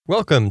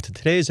Welcome to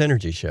today's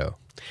Energy Show.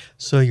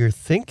 So you're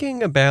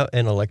thinking about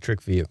an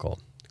electric vehicle.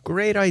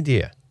 Great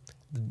idea.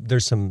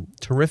 There's some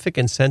terrific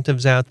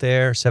incentives out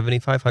there,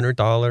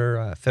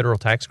 $7,500 federal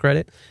tax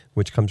credit,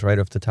 which comes right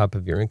off the top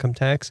of your income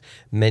tax.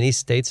 Many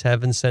states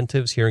have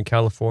incentives. Here in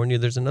California,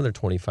 there's another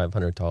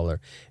 $2,500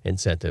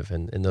 incentive,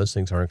 and those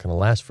things aren't going to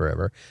last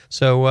forever.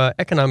 So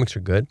economics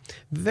are good.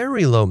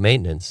 Very low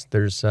maintenance.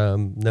 There's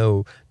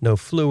no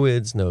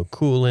fluids, no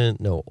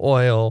coolant, no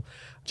oil.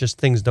 Just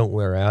things don't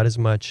wear out as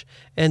much.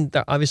 And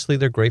obviously,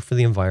 they're great for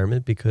the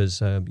environment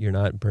because you're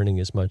not burning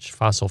as much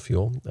fossil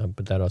fuel.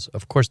 But that, also,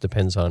 of course,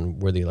 depends on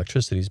where the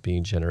electricity is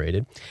being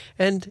generated.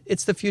 And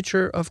it's the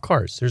future of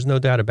cars. There's no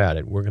doubt about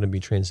it. We're going to be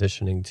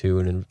transitioning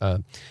to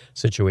a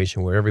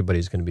situation where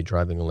everybody's going to be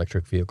driving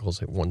electric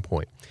vehicles at one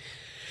point.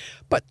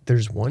 But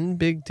there's one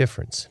big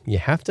difference. You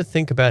have to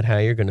think about how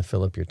you're going to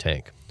fill up your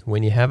tank.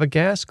 When you have a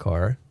gas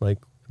car, like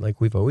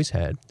we've always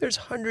had, there's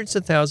hundreds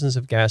of thousands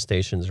of gas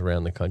stations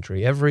around the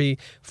country. Every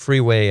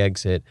freeway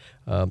exit,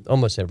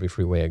 almost every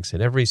freeway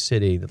exit, every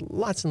city,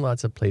 lots and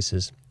lots of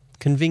places,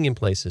 convenient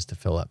places to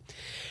fill up.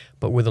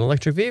 But with an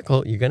electric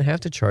vehicle, you're going to have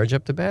to charge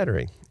up the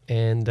battery.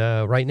 And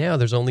right now,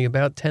 there's only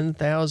about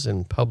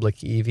 10,000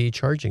 public EV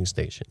charging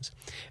stations.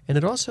 And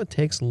it also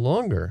takes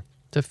longer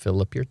to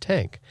fill up your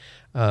tank.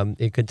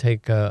 It could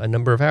take a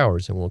number of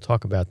hours, and we'll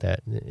talk about that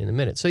in a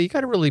minute. So you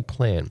got to really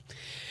plan.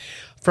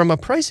 From a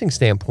pricing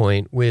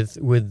standpoint, with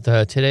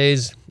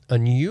today's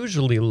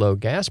unusually low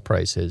gas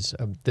prices,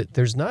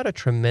 there's not a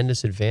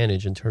tremendous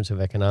advantage in terms of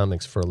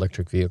economics for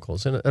electric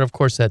vehicles. And of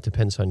course, that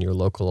depends on your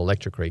local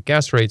electric rate.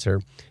 Gas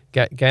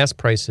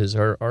prices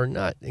are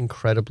not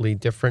incredibly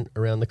different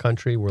around the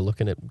country. We're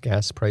looking at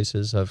gas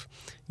prices of,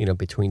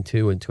 between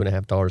 $2 and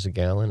 $2.50 a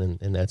gallon,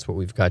 and that's what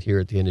we've got here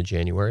at the end of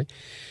January.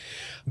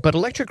 But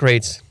electric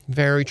rates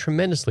vary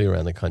tremendously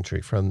around the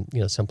country. From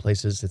some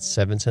places it's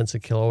 7 cents a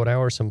kilowatt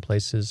hour, some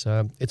places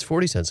it's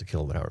 40 cents a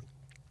kilowatt hour.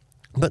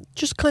 But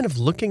just kind of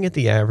looking at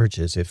the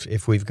averages,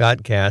 if we've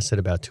got gas at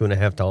about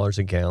 $2.50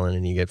 a gallon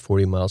and you get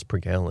 40 miles per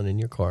gallon in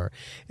your car,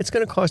 it's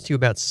going to cost you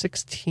about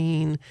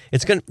 16.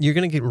 You're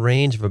going to get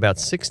range of about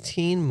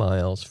 16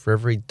 miles for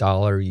every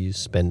dollar you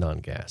spend on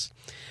gas,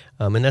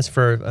 and that's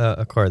for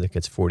a car that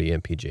gets 40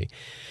 mpg.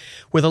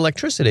 With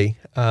electricity,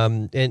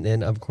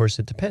 and of course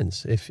it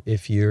depends.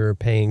 If you're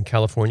paying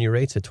California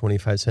rates at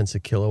 25 cents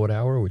a kilowatt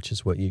hour, which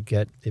is what you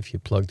get if you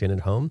plugged in at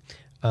home,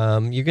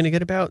 you're going to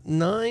get about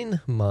 9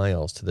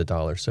 miles to the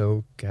dollar.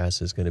 So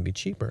gas is going to be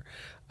cheaper.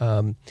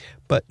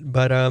 But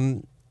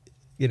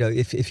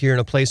if you're in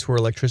a place where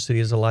electricity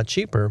is a lot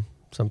cheaper,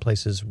 some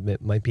places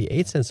it might be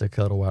 8 cents a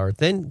kilowatt hour,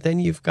 then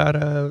you've got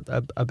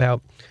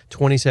about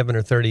 27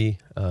 or 30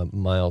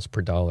 miles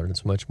per dollar, and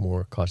it's much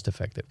more cost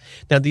effective.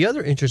 Now, the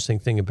other interesting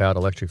thing about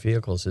electric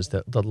vehicles is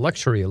that the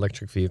luxury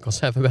electric vehicles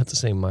have about the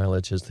same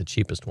mileage as the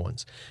cheapest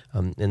ones,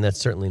 and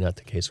that's certainly not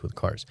the case with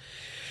cars.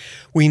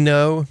 We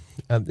know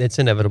it's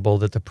inevitable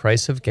that the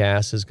price of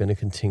gas is going to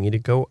continue to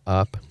go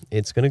up.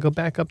 It's going to go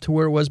back up to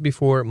where it was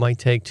before. It might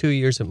take 2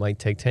 years, it might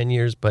take 10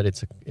 years, but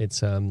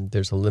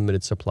there's a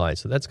limited supply,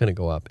 so that's going to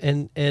go up.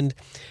 And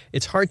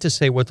it's hard to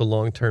say what the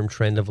long-term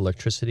trend of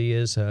electricity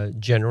is.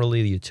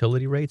 Generally, the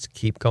utility rates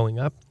keep going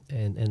up,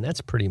 and that's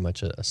pretty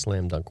much a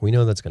slam dunk. We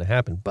know that's going to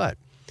happen, but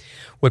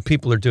what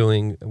people are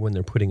doing when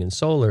they're putting in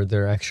solar,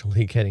 they're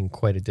actually getting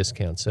quite a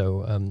discount.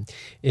 So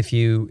if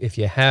you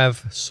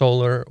have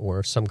solar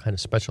or some kind of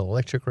special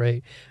electric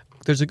rate,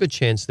 there's a good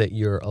chance that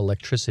your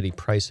electricity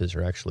prices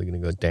are actually going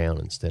to go down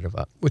instead of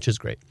up, which is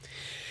great.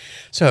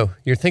 So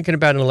you're thinking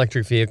about an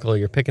electric vehicle,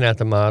 you're picking out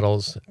the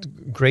models,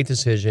 great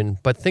decision,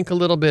 but think a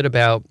little bit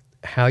about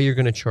how you're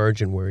going to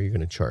charge and where you're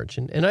going to charge.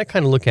 And I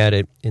kind of look at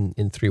it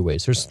in three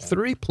ways. There's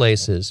 3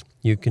 places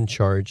you can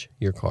charge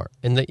your car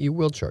and that you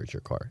will charge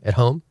your car: at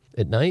home,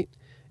 at night,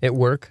 at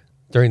work,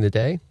 during the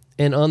day,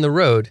 and on the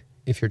road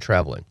if you're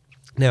traveling.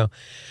 Now,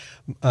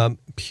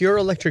 pure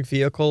electric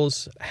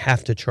vehicles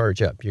have to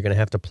charge up. You're going to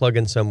have to plug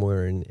in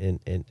somewhere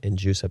and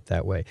juice up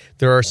that way.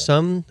 There are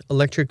some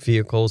electric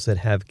vehicles that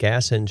have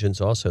gas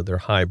engines also. They're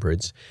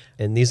hybrids.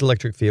 And these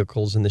electric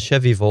vehicles, and the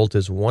Chevy Volt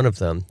is one of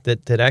them,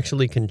 that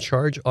actually can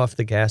charge off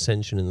the gas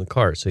engine in the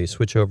car. So you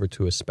switch over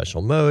to a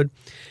special mode.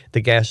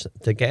 The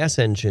gas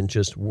engine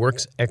just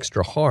works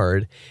extra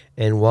hard.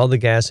 And while the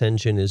gas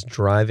engine is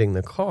driving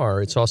the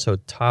car, it's also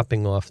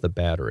topping off the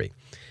battery.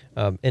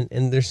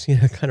 And there's,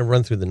 kind of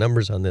run through the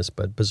numbers on this,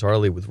 but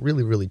bizarrely with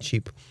really, really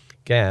cheap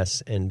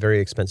gas and very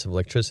expensive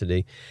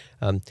electricity,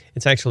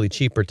 it's actually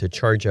cheaper to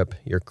charge up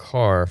your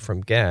car from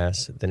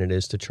gas than it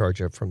is to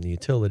charge up from the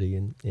utility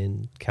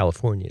in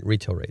California at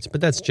retail rates. But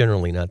that's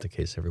generally not the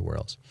case everywhere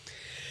else.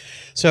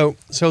 So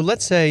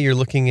let's say you're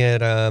looking at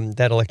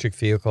that electric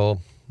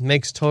vehicle.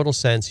 Makes total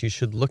sense. You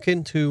should look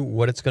into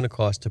what it's going to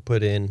cost to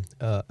put in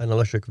an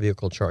electric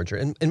vehicle charger.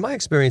 And my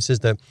experience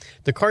is that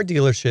the car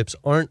dealerships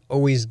aren't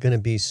always going to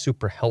be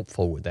super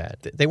helpful with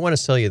that. They want to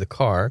sell you the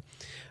car,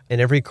 and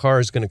every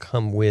car is going to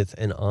come with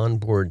an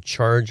onboard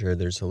charger.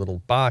 There's a little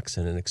box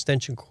and an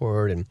extension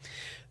cord, and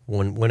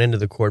One end of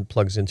the cord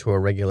plugs into a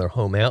regular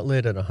home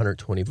outlet at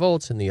 120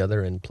 volts, and the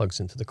other end plugs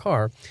into the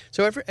car.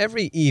 So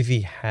every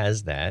EV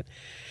has that.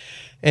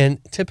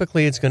 And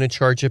typically it's going to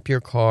charge up your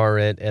car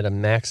at a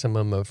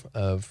maximum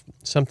of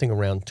something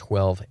around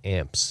 12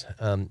 amps.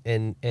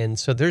 And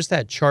so there's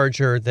that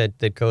charger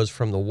that goes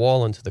from the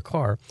wall into the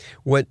car.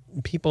 What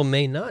people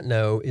may not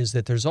know is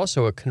that there's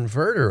also a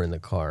converter in the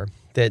car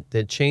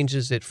that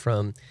changes it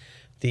from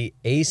the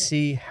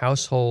AC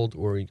household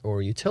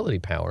or utility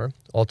power,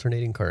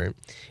 alternating current,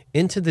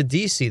 into the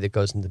DC that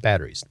goes into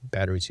batteries.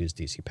 Batteries use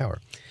DC power.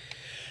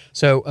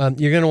 So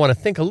you're going to want to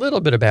think a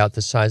little bit about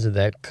the size of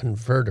that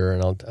converter,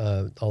 and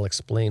I'll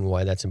explain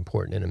why that's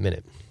important in a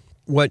minute.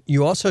 What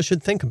you also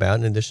should think about,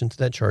 in addition to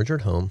that charger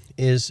at home,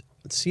 is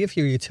see if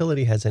your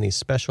utility has any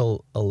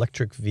special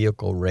electric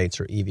vehicle rates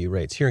or EV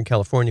rates. Here in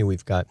California,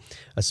 we've got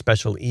a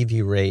special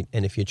EV rate,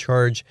 and if you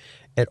charge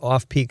at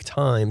off-peak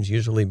times,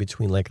 usually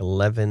between like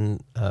 11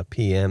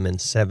 p.m.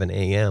 and 7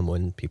 a.m.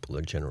 when people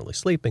are generally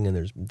sleeping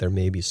and there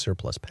may be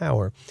surplus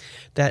power,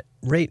 that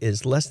rate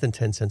is less than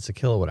 10 cents a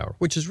kilowatt hour,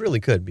 which is really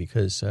good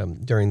because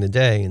during the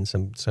day, in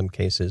some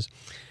cases,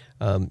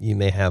 you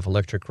may have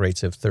electric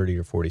rates of 30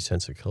 or 40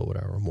 cents a kilowatt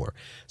hour or more.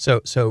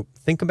 So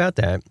think about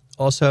that.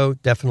 Also,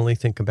 definitely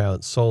think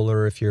about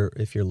solar if you're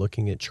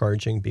looking at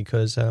charging,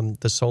 because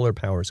the solar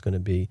power is going to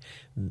be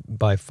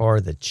by far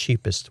the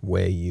cheapest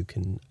way you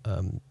can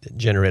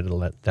generate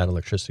that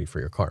electricity for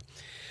your car.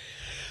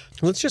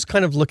 Let's just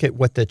kind of look at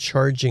what the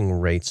charging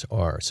rates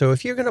are. So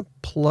if you're going to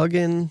plug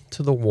in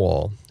to the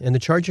wall, and the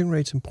charging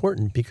rate's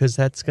important because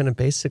that's going to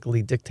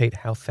basically dictate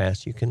how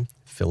fast you can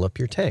fill up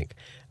your tank.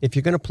 If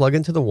you're going to plug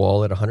into the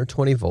wall at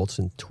 120 volts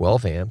and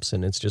 12 amps,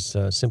 and it's just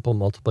a simple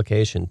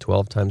multiplication,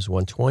 12 times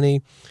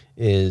 120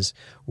 is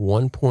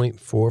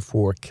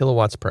 1.44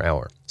 kilowatts per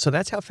hour. So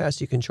that's how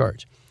fast you can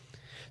charge.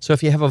 So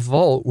if you have a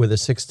Volt with a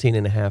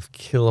 16.5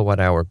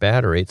 kilowatt hour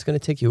battery, it's going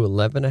to take you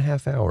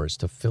 11.5 hours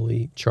to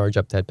fully charge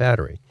up that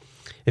battery.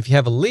 If you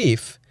have a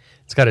Leaf,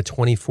 it's got a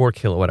 24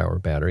 kilowatt hour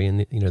battery,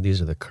 and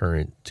these are the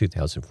current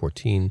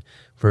 2014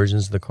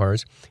 versions of the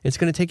cars. It's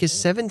going to take you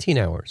 17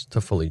 hours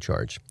to fully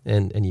charge,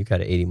 and you've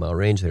got an 80-mile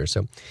range there.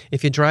 So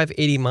if you drive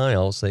 80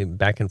 miles, say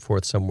back and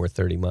forth somewhere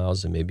 30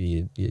 miles, and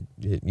maybe you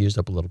used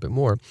up a little bit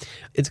more,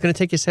 it's going to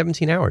take you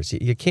 17 hours.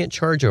 You can't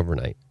charge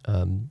overnight.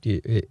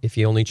 If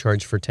you only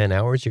charge for 10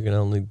 hours, you're going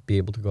to only be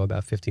able to go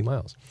about 50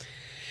 miles.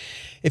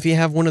 If you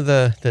have one of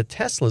the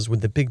Teslas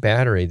with the big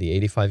battery, the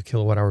 85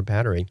 kilowatt hour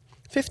battery,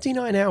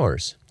 59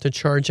 hours to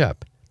charge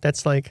up.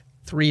 That's like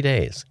 3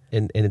 days,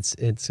 and it's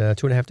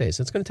 2.5 days.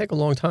 It's going to take a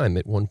long time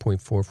at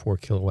 1.44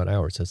 kilowatt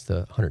hours. That's the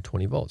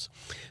 120 volts.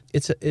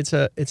 It's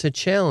a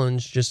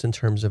challenge just in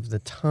terms of the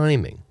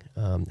timing,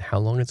 how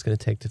long it's going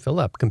to take to fill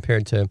up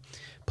compared to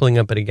pulling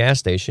up at a gas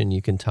station.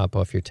 You can top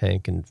off your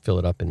tank and fill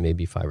it up in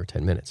maybe 5 or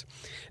 10 minutes.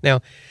 Now,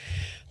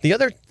 the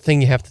other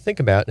thing you have to think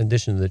about, in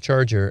addition to the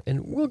charger,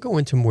 and we'll go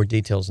into more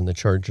details in the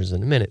chargers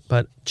in a minute,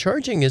 but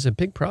charging is a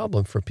big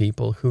problem for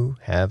people who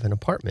have an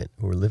apartment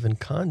or live in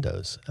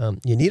condos.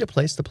 You need a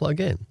place to plug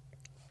in.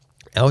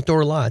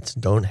 Outdoor lots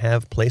don't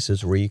have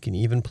places where you can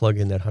even plug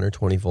in that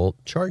 120-volt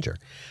charger.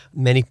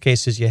 In many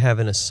cases, you have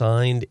an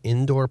assigned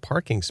indoor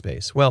parking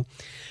space. Well,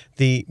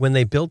 when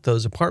they built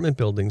those apartment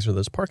buildings or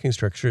those parking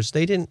structures,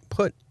 they didn't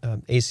put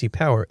AC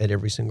power at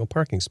every single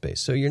parking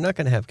space. So you're not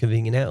going to have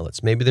convenient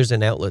outlets. Maybe there's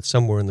an outlet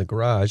somewhere in the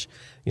garage,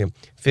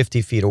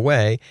 50 feet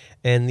away,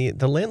 and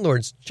the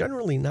landlord's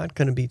generally not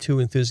going to be too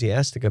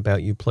enthusiastic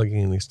about you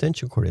plugging an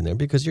extension cord in there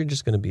because you're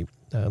just going to be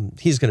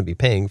he's going to be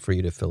paying for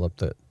you to fill up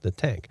the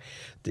tank.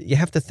 You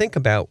have to think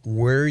about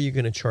where you're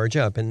going to charge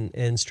up,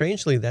 and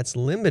strangely, that's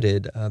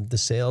limited the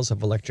sales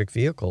of electric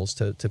vehicles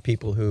to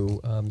people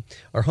who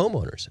are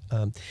homeowners.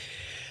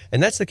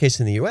 And that's the case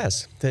in the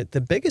U.S.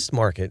 The biggest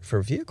market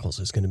for vehicles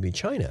is going to be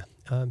China.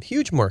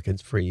 Huge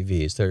markets for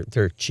EVs.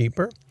 They're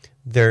cheaper.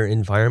 They're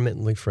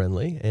environmentally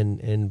friendly,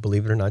 and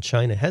believe it or not,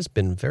 China has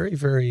been very,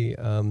 very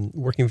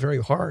working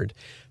very hard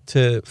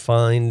to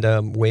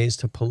find ways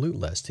to pollute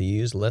less, to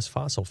use less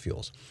fossil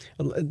fuels.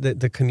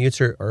 The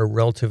commutes are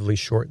relatively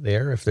short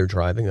there if they're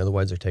driving.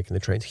 Otherwise, they're taking the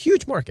trains.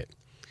 Huge market.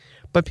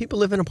 But people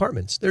live in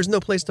apartments. There's no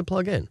place to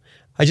plug in.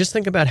 I just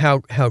think about how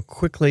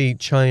quickly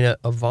China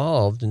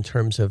evolved in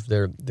terms of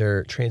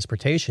their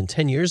transportation.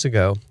 10 years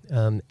ago,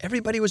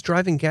 everybody was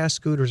driving gas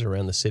scooters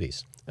around the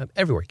cities.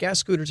 Everywhere, gas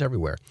scooters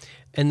everywhere.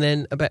 And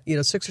then about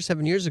 6 or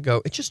 7 years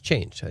ago, it just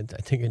changed. I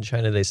think in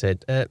China they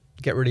said,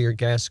 get rid of your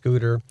gas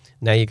scooter.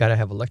 Now you got to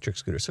have electric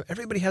scooters. So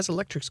everybody has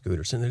electric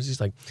scooters, and there's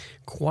these like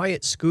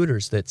quiet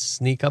scooters that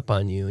sneak up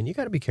on you, and you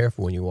got to be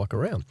careful when you walk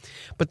around.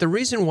 But the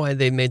reason why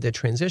they made that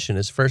transition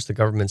is, first, the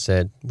government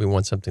said we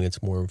want something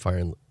that's more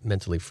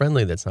environmentally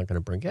friendly, that's not going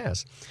to burn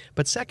gas.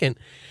 But second,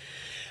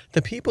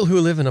 the people who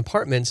live in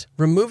apartments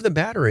remove the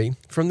battery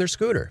from their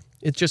scooter.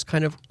 it just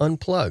kind of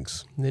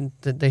unplugs. Then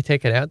they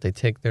take it out. They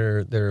take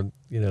their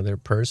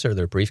purse or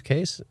their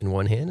briefcase in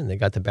one hand, and they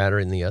got the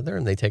battery in the other,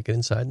 and they take it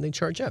inside and they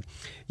charge up.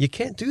 You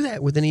can't do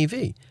that with an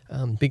EV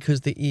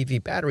because the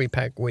EV battery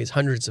pack weighs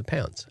hundreds of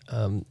pounds,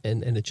 and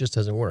it just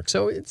doesn't work.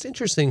 So it's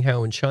interesting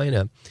how in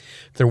China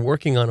they're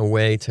working on a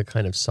way to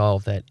kind of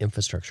solve that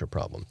infrastructure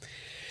problem.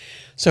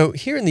 So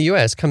here in the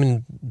U.S.,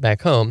 coming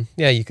back home,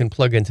 yeah, you can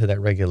plug into that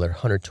regular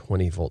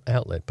 120-volt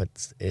outlet, but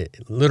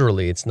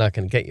literally it's not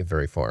going to get you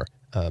very far.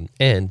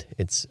 And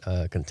it's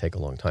going to take a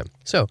long time.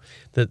 So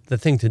the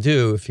thing to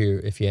do if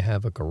you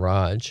have a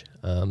garage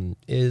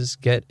is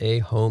get a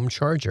home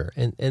charger.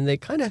 And they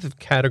kind of have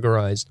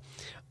categorized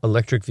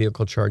electric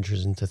vehicle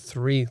chargers into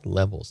 3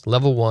 levels.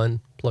 Level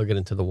 1, plug it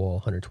into the wall,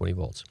 120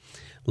 volts.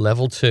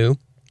 Level 2,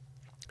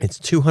 it's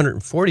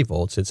 240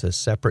 volts. It's a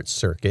separate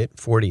circuit,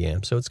 40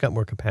 amps, so it's got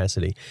more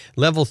capacity.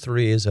 Level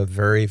 3 is a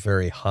very,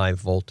 very high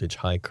voltage,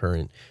 high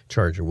current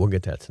charger. We'll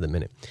get that to the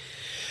minute.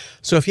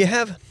 So if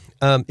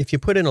you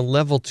put in a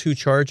level 2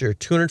 charger,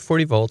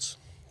 240 volts,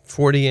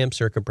 40 amp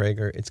circuit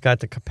breaker, it's got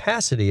the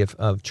capacity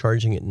of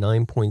charging at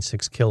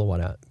 9.6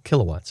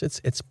 kilowatts.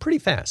 It's pretty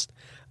fast.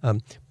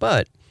 And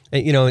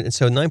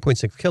so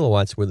 9.6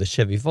 kilowatts with a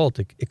Chevy Volt,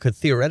 it could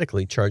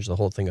theoretically charge the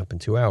whole thing up in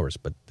 2 hours,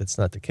 but that's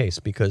not the case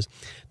because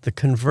the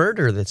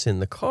converter that's in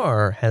the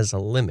car has a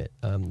limit.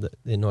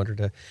 In order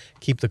to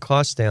keep the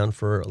costs down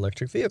for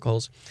electric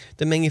vehicles,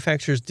 the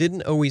manufacturers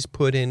didn't always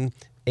put in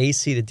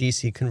AC to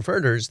DC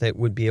converters that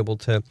would be able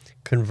to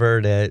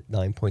convert at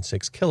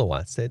 9.6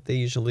 kilowatts. They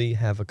usually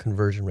have a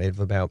conversion rate of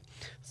about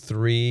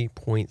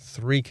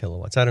 3.3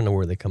 kilowatts. I don't know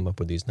where they come up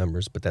with these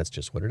numbers, but that's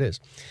just what it is.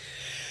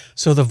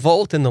 So the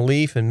Volt and the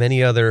Leaf and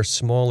many other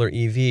smaller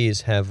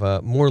EVs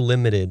have more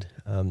limited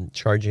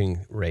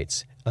charging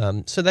rates.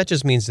 So that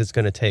just means it's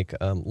going to take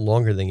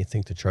longer than you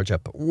think to charge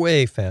up, but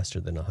way faster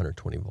than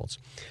 120 volts.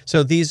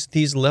 So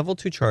these level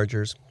 2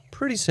 chargers,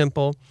 pretty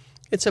simple.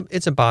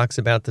 It's a box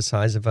about the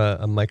size of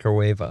a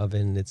microwave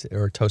oven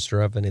or a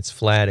toaster oven. It's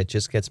flat. It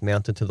just gets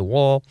mounted to the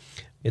wall.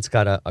 It's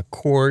got a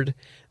cord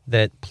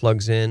that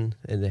plugs in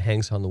and it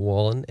hangs on the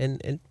wall,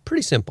 and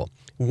pretty simple.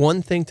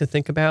 One thing to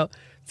think about,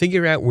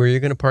 figure out where you're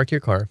going to park your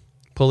car,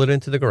 pull it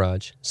into the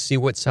garage, see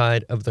what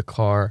side of the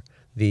car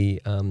the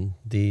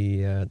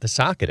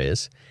socket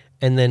is,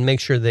 and then make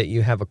sure that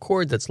you have a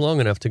cord that's long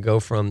enough to go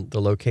from the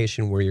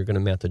location where you're going to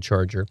mount the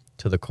charger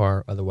to the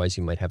car. Otherwise,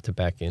 you might have to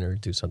back in or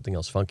do something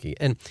else funky.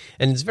 And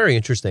it's very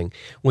interesting.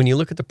 When you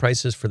look at the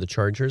prices for the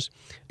chargers,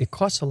 it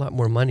costs a lot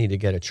more money to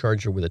get a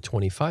charger with a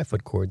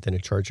 25-foot cord than a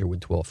charger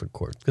with 12-foot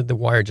cord. The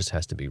wire just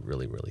has to be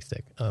really, really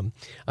thick.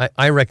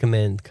 I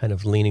recommend kind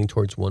of leaning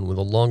towards one with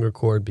a longer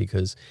cord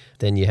because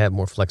then you have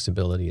more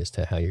flexibility as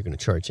to how you're going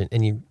to charge.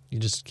 And you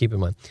just keep in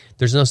mind,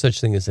 there's no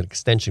such thing as an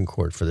extension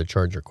cord for the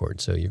charger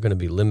cord, so you're going to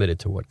be limited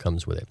to what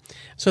comes with it.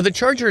 So the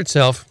charger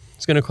itself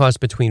is going to cost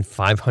between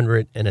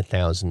 $500 and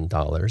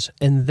 $1,000,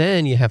 and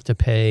then you have to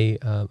pay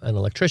an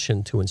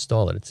electrician to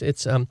install it.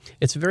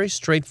 It's very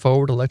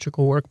straightforward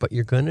electrical work, but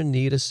you're going to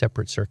need a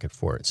separate circuit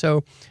for it.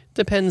 So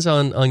depends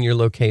on your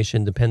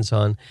location, depends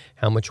on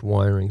how much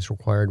wiring is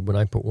required. When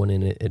I put one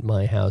in at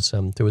my house,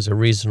 there was a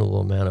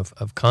reasonable amount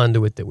of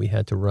conduit that we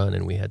had to run,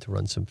 and we had to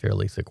run some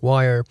fairly thick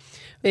wire.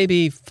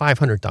 Maybe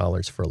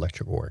 $500 for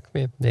electrical work.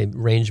 Maybe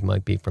range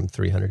might be from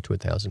 $300 to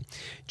 $1,000.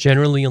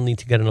 Generally, you'll need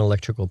to get an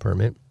electrical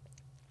permit.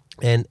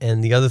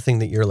 And the other thing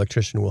that your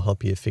electrician will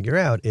help you figure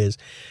out is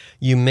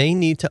you may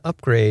need to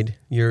upgrade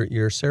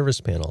your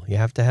service panel. You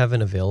have to have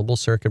an available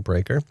circuit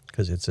breaker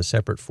because it's a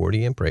separate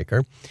 40-amp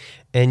breaker.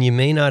 And you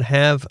may not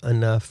have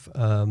enough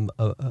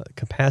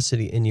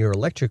capacity in your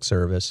electric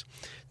service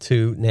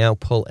to now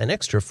pull an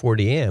extra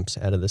 40 amps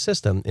out of the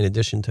system in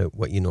addition to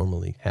what you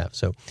normally have.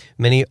 So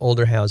many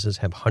older houses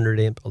have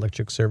 100-amp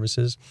electric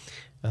services.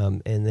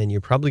 And then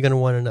you're probably going to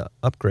want to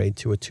upgrade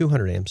to a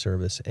 200-amp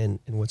service. And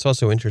what's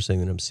also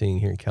interesting that I'm seeing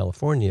here in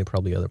California,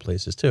 probably other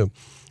places too,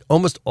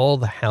 almost all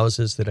the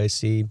houses that I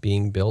see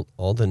being built,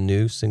 all the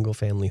new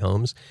single-family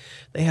homes,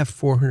 they have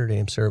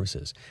 400-amp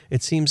services.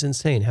 It seems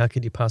insane. How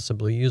could you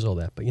possibly use all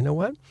that? But you know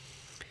what?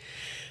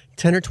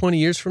 10 or 20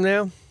 years from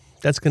now,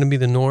 that's going to be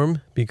the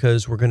norm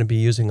because we're going to be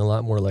using a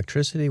lot more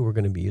electricity. We're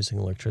going to be using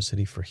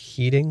electricity for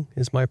heating,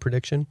 is my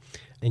prediction,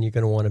 and you're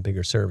going to want a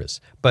bigger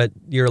service. But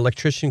your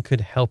electrician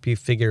could help you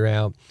figure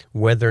out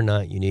whether or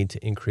not you need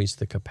to increase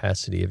the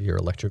capacity of your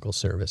electrical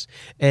service.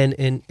 And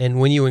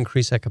when you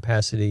increase that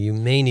capacity, you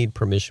may need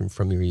permission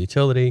from your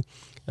utility.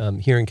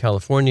 Here in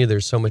California,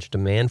 there's so much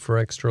demand for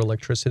extra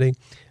electricity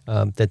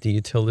that the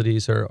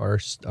utilities are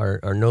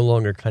no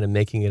longer kind of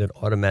making it an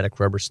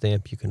automatic rubber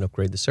stamp. You can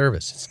upgrade the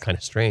service. It's kind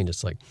of strange.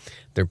 It's like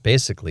they're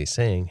basically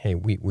saying, hey,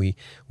 we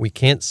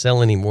can't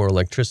sell any more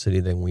electricity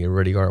than we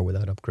already are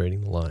without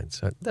upgrading the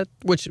lines,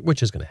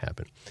 which is going to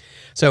happen.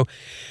 So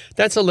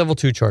that's a level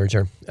 2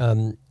 charger.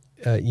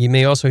 You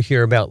may also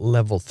hear about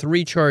level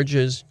 3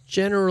 charges.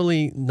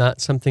 Generally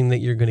not something that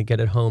you're going to get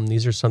at home.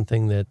 These are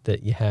something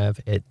that you have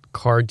at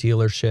car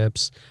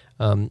dealerships.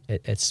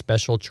 at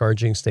special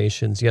charging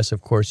stations. Yes,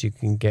 of course, you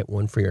can get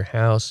one for your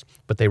house,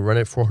 but they run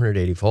at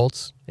 480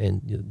 volts,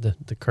 and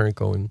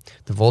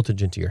the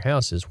voltage into your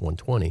house is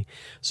 120.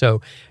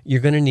 So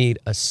you're going to need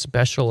a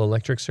special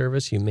electric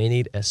service. You may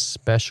need a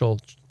special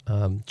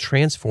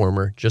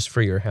transformer just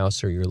for your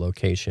house or your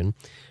location.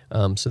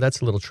 So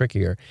that's a little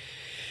trickier.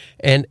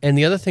 And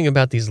the other thing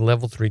about these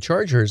level 3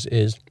 chargers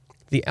is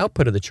the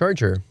output of the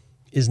charger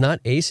is not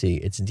AC,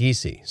 it's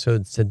DC. So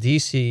it's a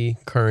DC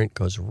current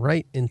goes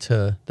right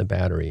into the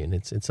battery, and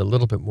it's a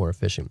little bit more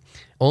efficient.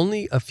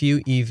 Only a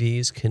few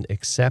EVs can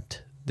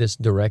accept this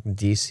direct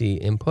DC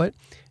input.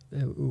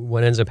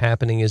 What ends up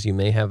happening is you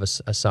may have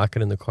a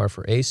socket in the car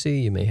for AC,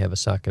 you may have a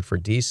socket for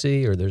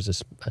DC, or there's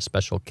a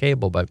special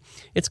cable, but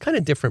it's kind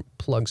of different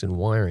plugs and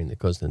wiring that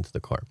goes into the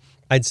car.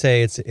 I'd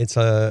say it's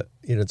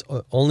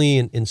only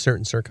in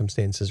certain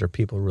circumstances are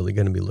people really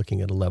going to be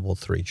looking at a level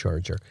 3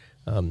 charger.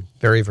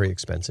 Very, very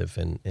expensive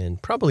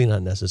and probably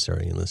not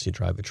necessary unless you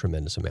drive a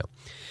tremendous amount.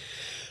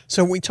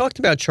 So we talked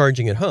about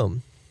charging at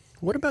home.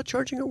 What about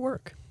charging at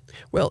work?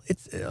 Well,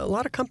 a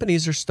lot of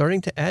companies are starting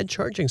to add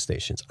charging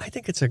stations. I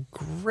think it's a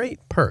great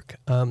perk.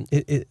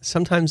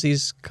 Sometimes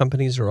these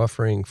companies are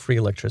offering free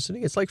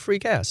electricity. It's like free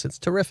gas. It's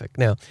terrific.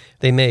 Now,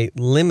 they may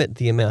limit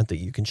the amount that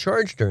you can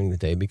charge during the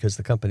day because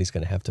the company's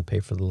going to have to pay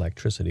for the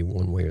electricity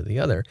one way or the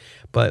other.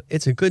 But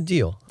it's a good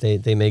deal.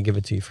 They may give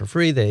it to you for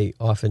free. They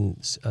often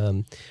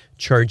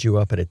charge you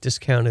up at a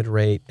discounted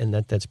rate, and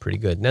that's pretty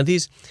good. Now,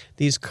 these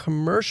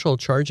commercial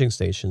charging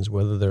stations,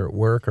 whether they're at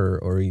work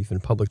or even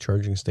public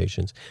charging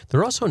stations,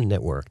 they're also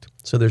networked.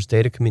 So there's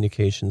data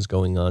communications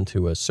going on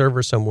to a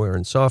server somewhere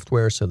in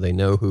software, so they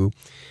know who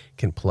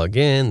can plug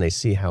in. They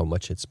see how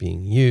much it's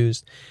being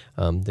used.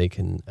 They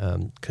can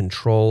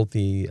control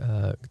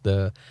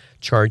the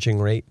charging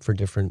rate for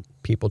different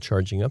people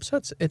charging up.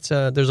 So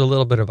there's a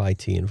little bit of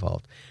IT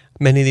involved.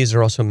 Many of these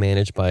are also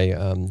managed by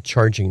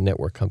charging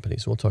network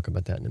companies. We'll talk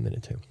about that in a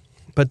minute too.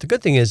 But the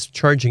good thing is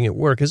charging at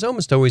work is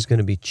almost always going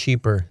to be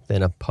cheaper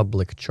than a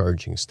public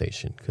charging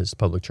station, because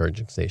public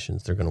charging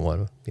stations, they're going to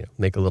want to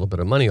make a little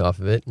bit of money off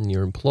of it, and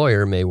your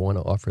employer may want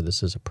to offer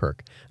this as a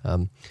perk.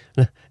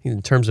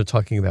 In terms of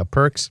talking about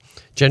perks,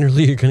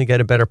 generally you're going to get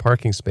a better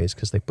parking space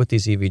because they put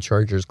these EV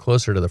chargers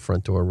closer to the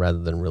front door rather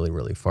than really,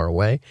 really far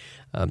away.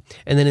 And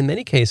then in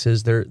many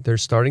cases, they're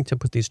starting to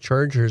put these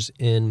chargers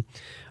in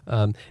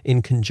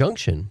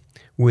conjunction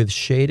with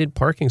shaded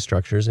parking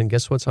structures, and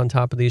guess what's on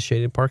top of these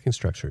shaded parking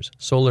structures?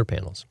 Solar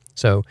panels.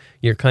 So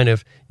you're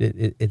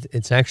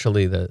it's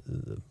actually the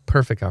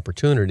perfect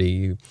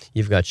opportunity.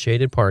 You've got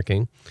shaded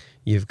parking,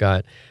 you've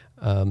got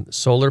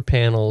solar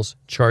panels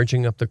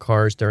charging up the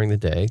cars during the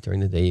day.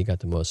 During the day, you got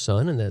the most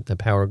sun, and the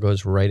power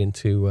goes right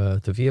into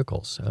the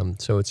vehicles.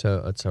 So it's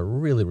a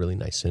really, really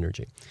nice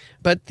synergy.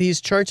 But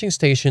these charging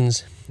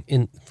stations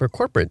for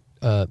corporate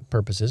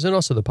purposes, and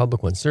also the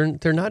public ones,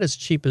 they're not as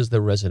cheap as the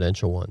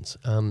residential ones.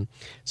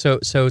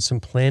 So some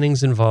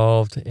planning's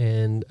involved,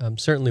 and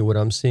certainly what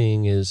I'm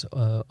seeing is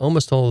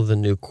almost all of the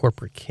new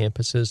corporate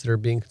campuses that are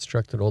being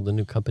constructed, all the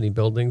new company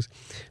buildings,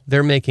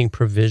 they're making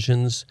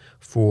provisions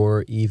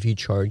for EV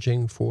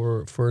charging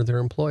for their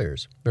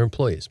employees.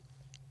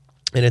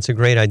 And it's a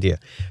great idea,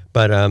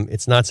 but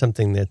it's not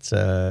something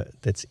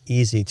that's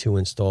easy to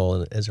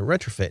install as a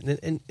retrofit.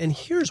 And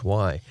here's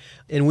why.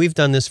 And we've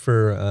done this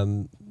for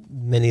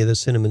many of the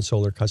Cinnamon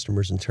Solar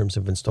customers in terms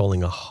of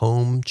installing a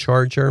home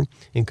charger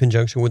in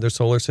conjunction with their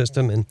solar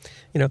system, and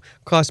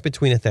costs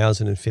between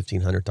 $1,000 and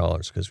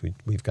 $1,500 because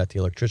we've got the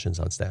electricians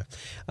on staff.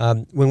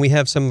 When we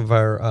have some of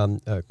our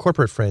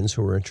corporate friends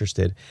who are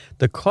interested,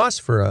 the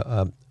cost for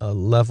a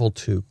level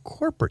 2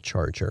 corporate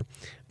charger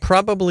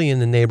probably in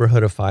the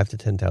neighborhood of $5,000 to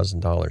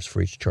 $10,000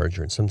 for each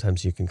charger, and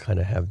sometimes you can kind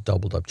of have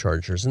doubled up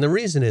chargers. And the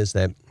reason is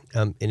that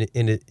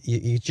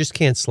you just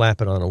can't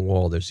slap it on a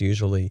wall. There's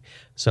usually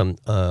some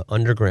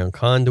underground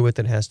conduit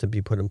that has to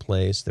be put in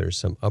place. There's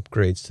some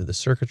upgrades to the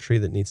circuitry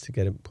that needs to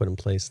get put in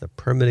place. The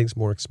permitting's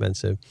more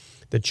expensive.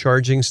 The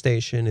charging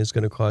station is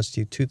going to cost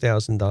you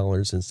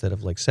 $2,000 instead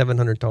of like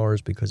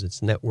 $700 because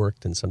it's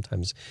networked, and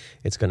sometimes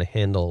it's going to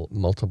handle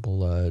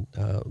multiple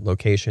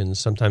locations.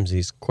 Sometimes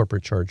these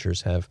corporate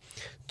chargers have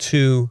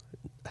two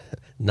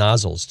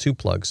nozzles, 2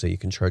 plugs, so you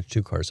can charge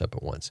 2 cars up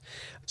at once.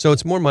 So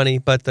it's more money,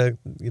 but the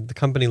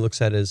company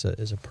looks at it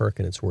as a perk,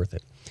 and it's worth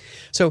it.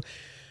 So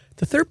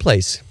the third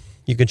place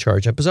you can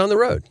charge up is on the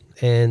road,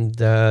 and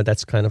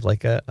that's kind of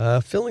like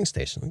a filling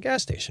station, a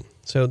gas station.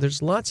 So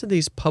there's lots of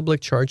these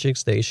public charging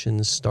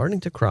stations starting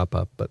to crop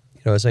up, but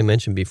as I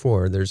mentioned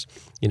before, there's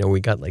we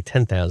got like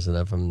 10,000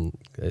 of them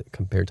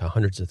compared to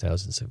hundreds of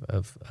thousands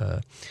of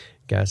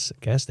gas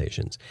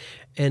stations.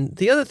 And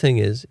the other thing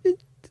is,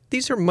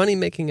 these are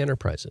money-making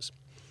enterprises.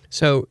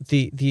 So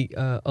the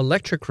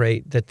electric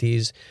rate that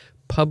these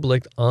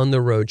public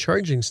on-the-road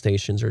charging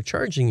stations are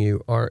charging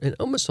you are, in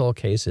almost all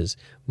cases,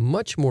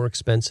 much more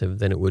expensive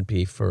than it would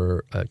be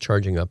for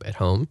charging up at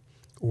home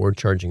or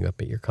charging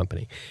up at your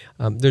company.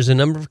 There's a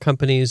number of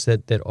companies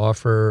that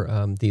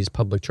offer these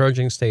public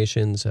charging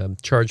stations,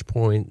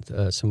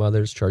 ChargePoint, some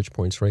others.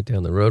 ChargePoint's right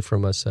down the road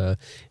from us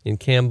in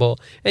Campbell.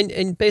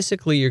 And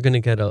basically, you're going to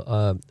get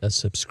a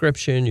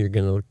subscription. You're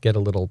going to get a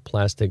little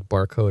plastic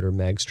barcode or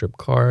mag strip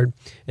card,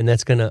 and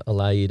that's going to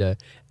allow you to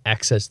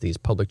access these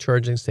public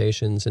charging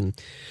stations. And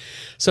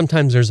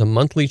sometimes there's a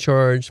monthly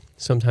charge.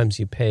 Sometimes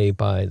you pay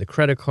by the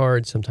credit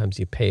card. Sometimes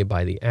you pay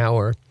by the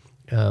hour.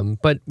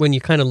 But when you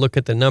kind of look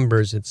at the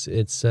numbers, it's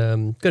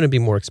going to be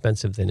more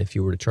expensive than if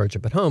you were to charge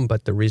up at home.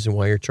 But the reason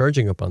why you're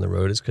charging up on the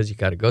road is because you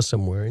got to go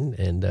somewhere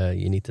and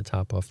you need to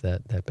top off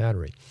that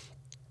battery.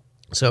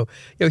 So,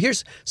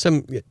 here's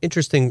some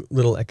interesting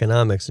little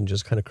economics and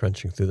just kind of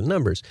crunching through the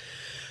numbers.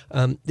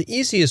 The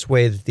easiest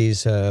way that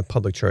these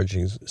public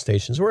charging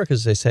stations work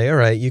is they say, all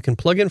right, you can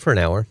plug in for an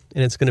hour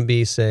and it's going to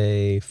be,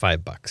 say,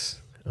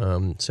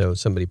 $5. So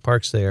somebody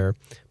parks there,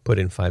 put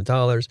in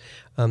 $5.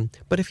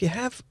 But if you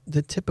have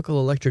the typical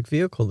electric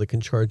vehicle that can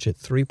charge at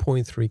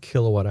 3.3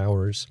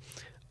 kilowatts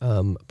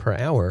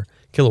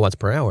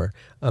per hour,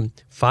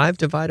 5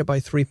 divided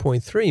by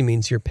 3.3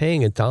 means you're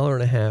paying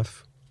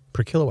 $1.50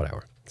 per kilowatt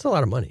hour. It's a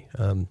lot of money.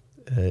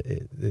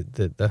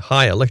 The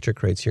high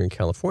electric rates here in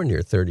California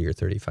are 30 or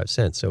 35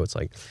 cents, so it's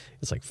like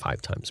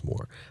 5 times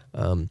more.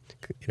 And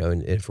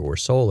if it were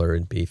solar,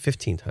 it'd be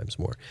 15 times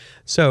more.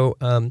 So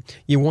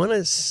you want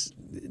to.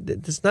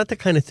 It's not the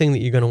kind of thing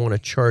that you're going to want to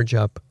charge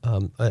up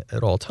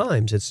at all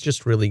times. It's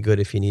just really good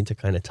if you need to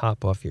kind of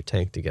top off your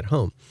tank to get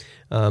home.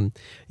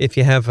 If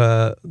you have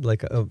a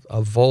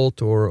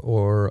Volt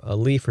or a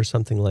Leaf or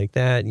something like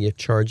that, and you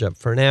charge up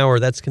for an hour,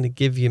 that's going to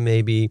give you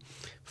maybe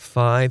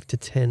 5 to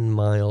 10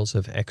 miles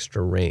of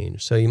extra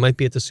range. So you might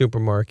be at the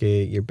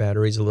supermarket, your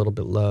battery's a little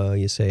bit low.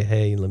 You say,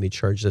 hey, let me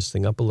charge this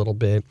thing up a little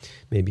bit.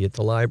 Maybe at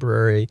the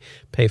library,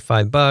 pay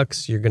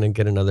 $5. You're going to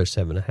get another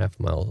 7.5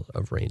 miles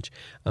of range.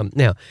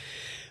 Now,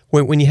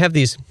 when you have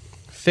these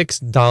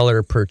fixed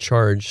dollar per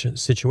charge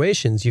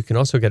situations, you can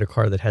also get a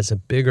car that has a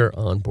bigger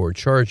onboard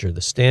charger. The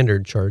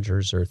standard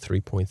chargers are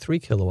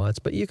 3.3 kilowatts,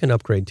 but you can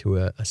upgrade to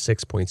a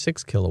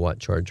 6.6 kilowatt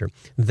charger.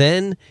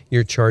 Then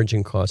your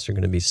charging costs are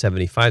going to be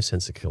 75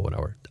 cents a kilowatt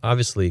hour.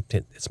 Obviously,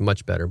 it's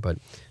much better, but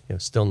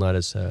still not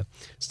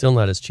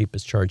as cheap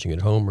as charging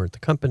at home or at the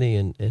company,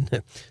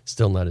 and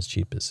still not as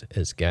cheap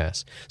as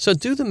gas. So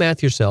do the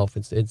math yourself.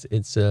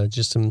 It's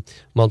just some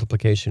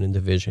multiplication and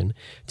division.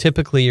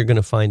 Typically, you're going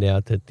to find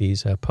out that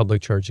these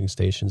public charging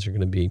stations are going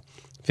to be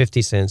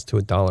 50 cents to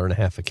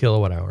 $1.50 a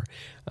kilowatt hour.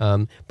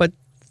 But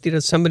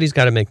somebody's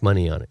got to make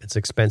money on it. It's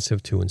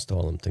expensive to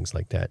install them, things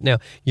like that. Now,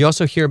 you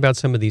also hear about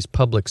some of these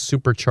public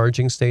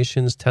supercharging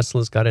stations.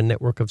 Tesla's got a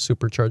network of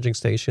supercharging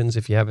stations.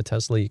 If you have a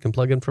Tesla, you can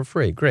plug in for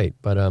free. Great.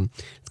 But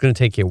it's going to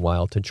take you a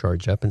while to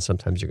charge up, and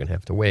sometimes you're going to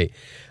have to wait.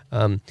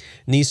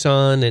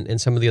 Nissan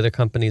and some of the other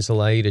companies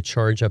allow you to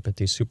charge up at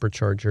these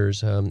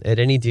superchargers at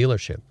any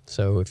dealership.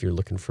 So if you're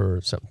looking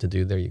for something to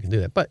do there, you can do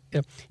that. But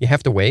you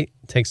have to wait.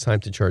 It takes time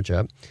to charge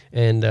up.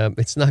 And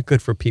it's not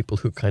good for people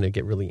who kind of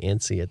get really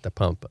antsy at the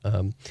pump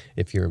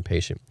if you're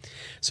impatient.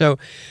 So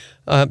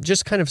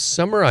just kind of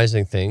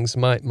summarizing things,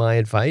 my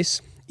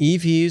advice,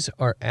 EVs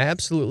are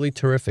absolutely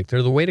terrific.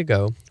 They're the way to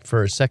go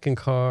for a second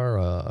car,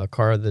 a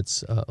car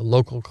that's a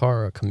local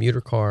car, a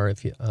commuter car.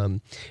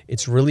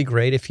 It's really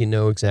great if you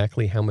know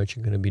exactly how much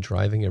you're going to be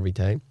driving every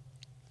day.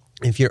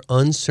 If you're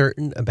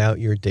uncertain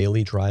about your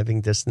daily driving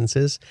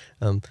distances,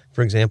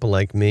 for example,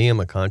 like me, I'm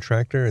a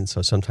contractor, and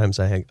so sometimes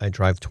I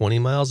drive 20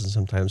 miles and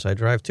sometimes I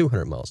drive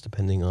 200 miles,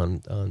 depending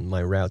on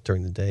my route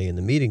during the day and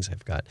the meetings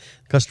I've got,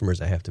 customers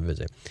I have to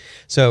visit.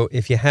 So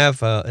if you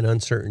have an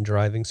uncertain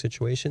driving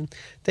situation,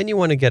 then you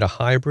want to get a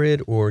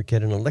hybrid or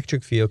get an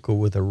electric vehicle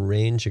with a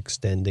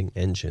range-extending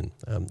engine.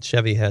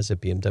 Chevy has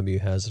it,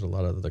 BMW has it, a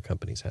lot of other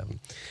companies have them.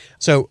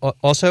 So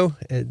also,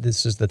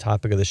 this is the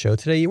topic of the show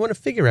today, you want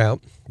to figure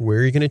out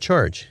where you're going to charge.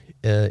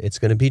 It's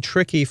going to be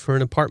tricky for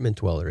an apartment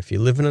dweller. If you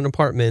live in an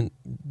apartment,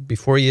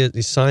 before you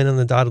sign on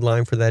the dotted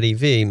line for that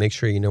EV, make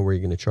sure you know where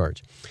you're going to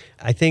charge.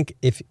 I think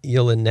if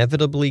you'll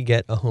inevitably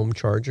get a home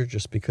charger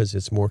just because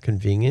it's more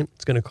convenient,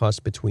 it's going to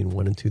cost between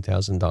 $1,000 and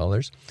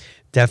 $2,000.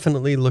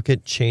 Definitely look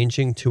at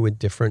changing to a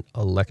different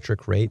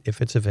electric rate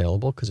if it's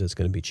available, because it's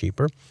going to be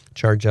cheaper.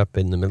 Charge up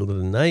in the middle of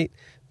the night,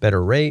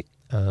 better rate,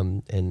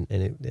 and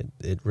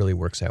it really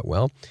works out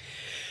well.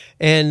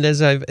 And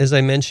as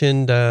I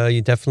mentioned,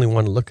 you definitely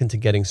want to look into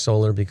getting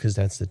solar, because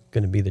that's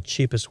going to be the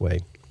cheapest way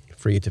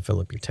for you to fill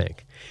up your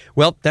tank.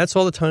 Well, that's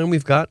all the time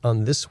we've got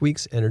on this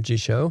week's Energy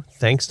Show.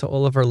 Thanks to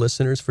all of our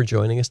listeners for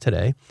joining us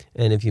today.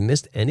 And if you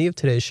missed any of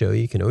today's show,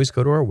 you can always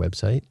go to our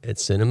website at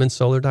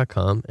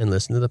cinnamonsolar.com and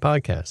listen to the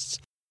podcasts.